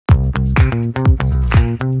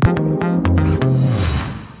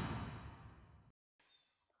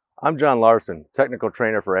I'm Jon Larson, Technical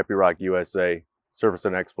Trainer for Epiroc USA, Surface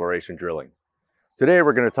and Exploration Drilling. Today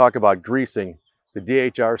we're going to talk about greasing the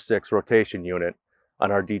DHR6 rotation unit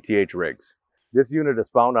on our DTH rigs. This unit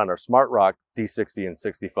is found on our SmartROC D60 and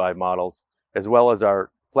 65 models, as well as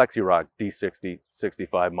our FlexiROC D60,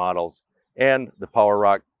 65 models, and the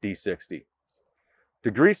PowerROC D60.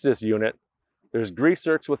 To grease this unit, there's grease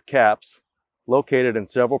zerks with caps located in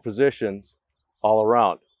several positions all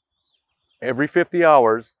around. Every 50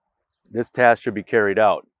 hours, this task should be carried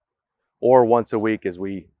out, or once a week as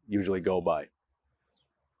we usually go by.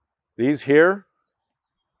 These here,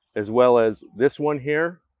 as well as this one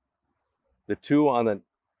here, the two on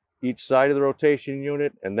each side of the rotation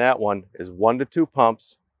unit, and that one is 1 to 2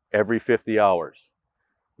 pumps every 50 hours.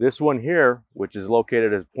 This one here, which is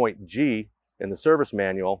located as point G in the service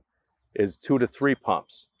manual, is 2 to 3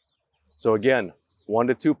 pumps. So again, 1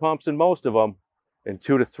 to 2 pumps in most of them, and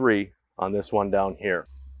 2 to 3 on this one down here.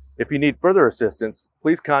 If you need further assistance,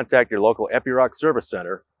 please contact your local Epiroc service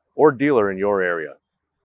center or dealer in your area.